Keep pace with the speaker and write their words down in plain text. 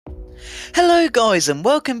Hello guys and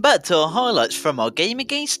welcome back to our highlights from our game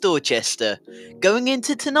against Dorchester. Going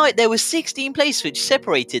into tonight there were 16 plays which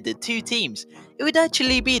separated the two teams. It would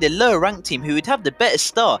actually be the lower ranked team who would have the better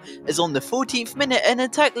start, as on the 14th minute an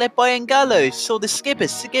attack led by Ngalo saw the skipper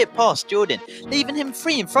skip past Jordan, leaving him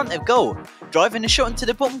free in front of goal. Driving a shot into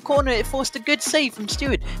the bottom corner, it forced a good save from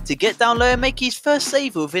Stewart to get down low and make his first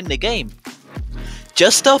save within the game.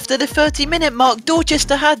 Just after the 30-minute mark,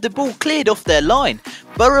 Dorchester had the ball cleared off their line.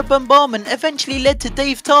 Borough bombardment eventually led to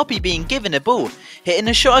Dave Tarpey being given a ball. Hitting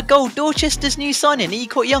a shot at goal, Dorchester's new signing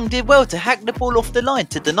Ecott Young did well to hack the ball off the line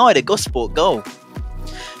to deny the Gosport goal.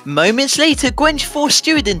 Moments later, Gwench forced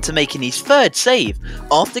Stewart into making his third save.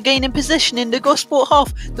 After gaining possession in the Gosport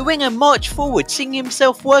half, the winger marched forward, seeing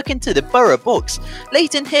himself work into the Borough box.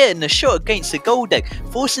 Leighton hitting a shot against the goal deck,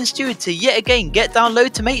 forcing Stewart to yet again get down low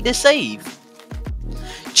to make the save.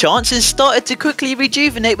 Chances started to quickly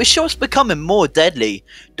rejuvenate, with shots becoming more deadly.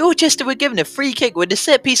 Dorchester were given a free kick with the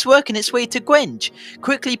set piece working its way to Gwench.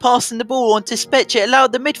 Quickly passing the ball onto Spetch, it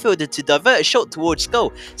allowed the midfielder to divert a shot towards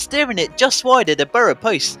goal, steering it just wide of the Borough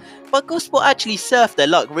post. But Gosport actually surfed their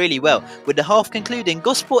luck really well, with the half concluding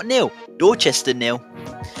Gosport 0, Dorchester 0.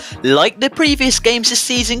 Like the previous games this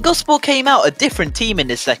season, Gosport came out a different team in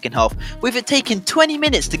the second half, with it taking 20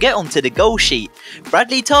 minutes to get onto the goal sheet.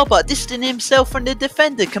 Bradley Tarbert distancing himself from the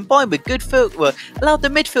defender combined with good footwork allowed the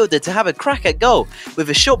midfielder to have a crack at goal, with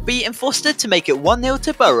a shot beating Foster to make it 1-0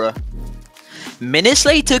 to Borough. Minutes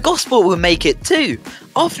later, Gosport will make it 2.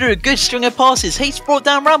 After a good string of passes, Hayes brought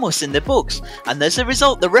down Ramos in the box, and as a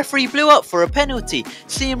result the referee blew up for a penalty,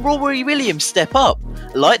 seeing Rory Williams step up.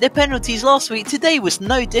 Like the penalties last week, today was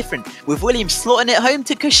no different, with Williams slotting it home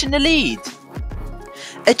to cushion the lead.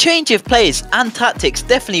 A change of players and tactics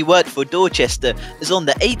definitely worked for Dorchester, as on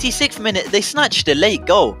the 86th minute they snatched a late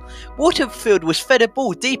goal. Waterfield was fed a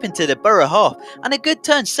ball deep into the Borough half, and a good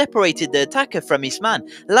turn separated the attacker from his man,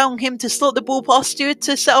 allowing him to slot the ball past Stewart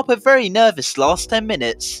to set up a very nervous last 10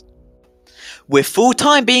 minutes. With full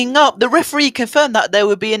time being up, the referee confirmed that there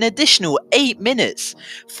would be an additional 8 minutes.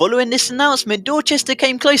 Following this announcement, Dorchester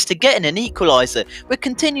came close to getting an equaliser, with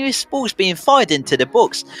continuous balls being fired into the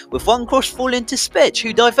box, with one cross falling to Spetch,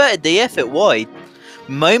 who diverted the effort wide.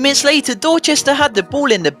 Moments later, Dorchester had the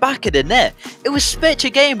ball in the back of the net. It was Spetch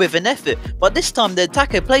again with an effort, but this time the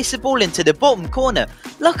attacker placed the ball into the bottom corner.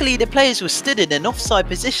 Luckily the players were stood in an offside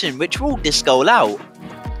position, which ruled this goal out.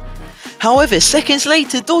 However, seconds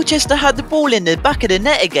later, Dorchester had the ball in the back of the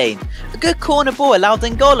net again. A good corner ball allowed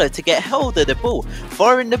Ngalo to get hold of the ball,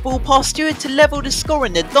 firing the ball past Stewart to level the score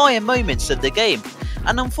in the dying moments of the game.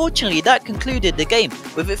 And unfortunately that concluded the game,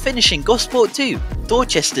 with it finishing Gosport 2,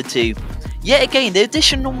 Dorchester 2. Yet again, the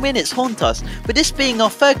additional minutes haunt us, with this being our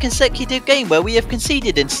third consecutive game where we have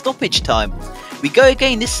conceded in stoppage time. We go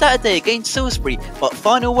again this Saturday against Salisbury, but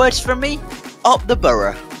final words from me, up the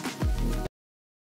Borough.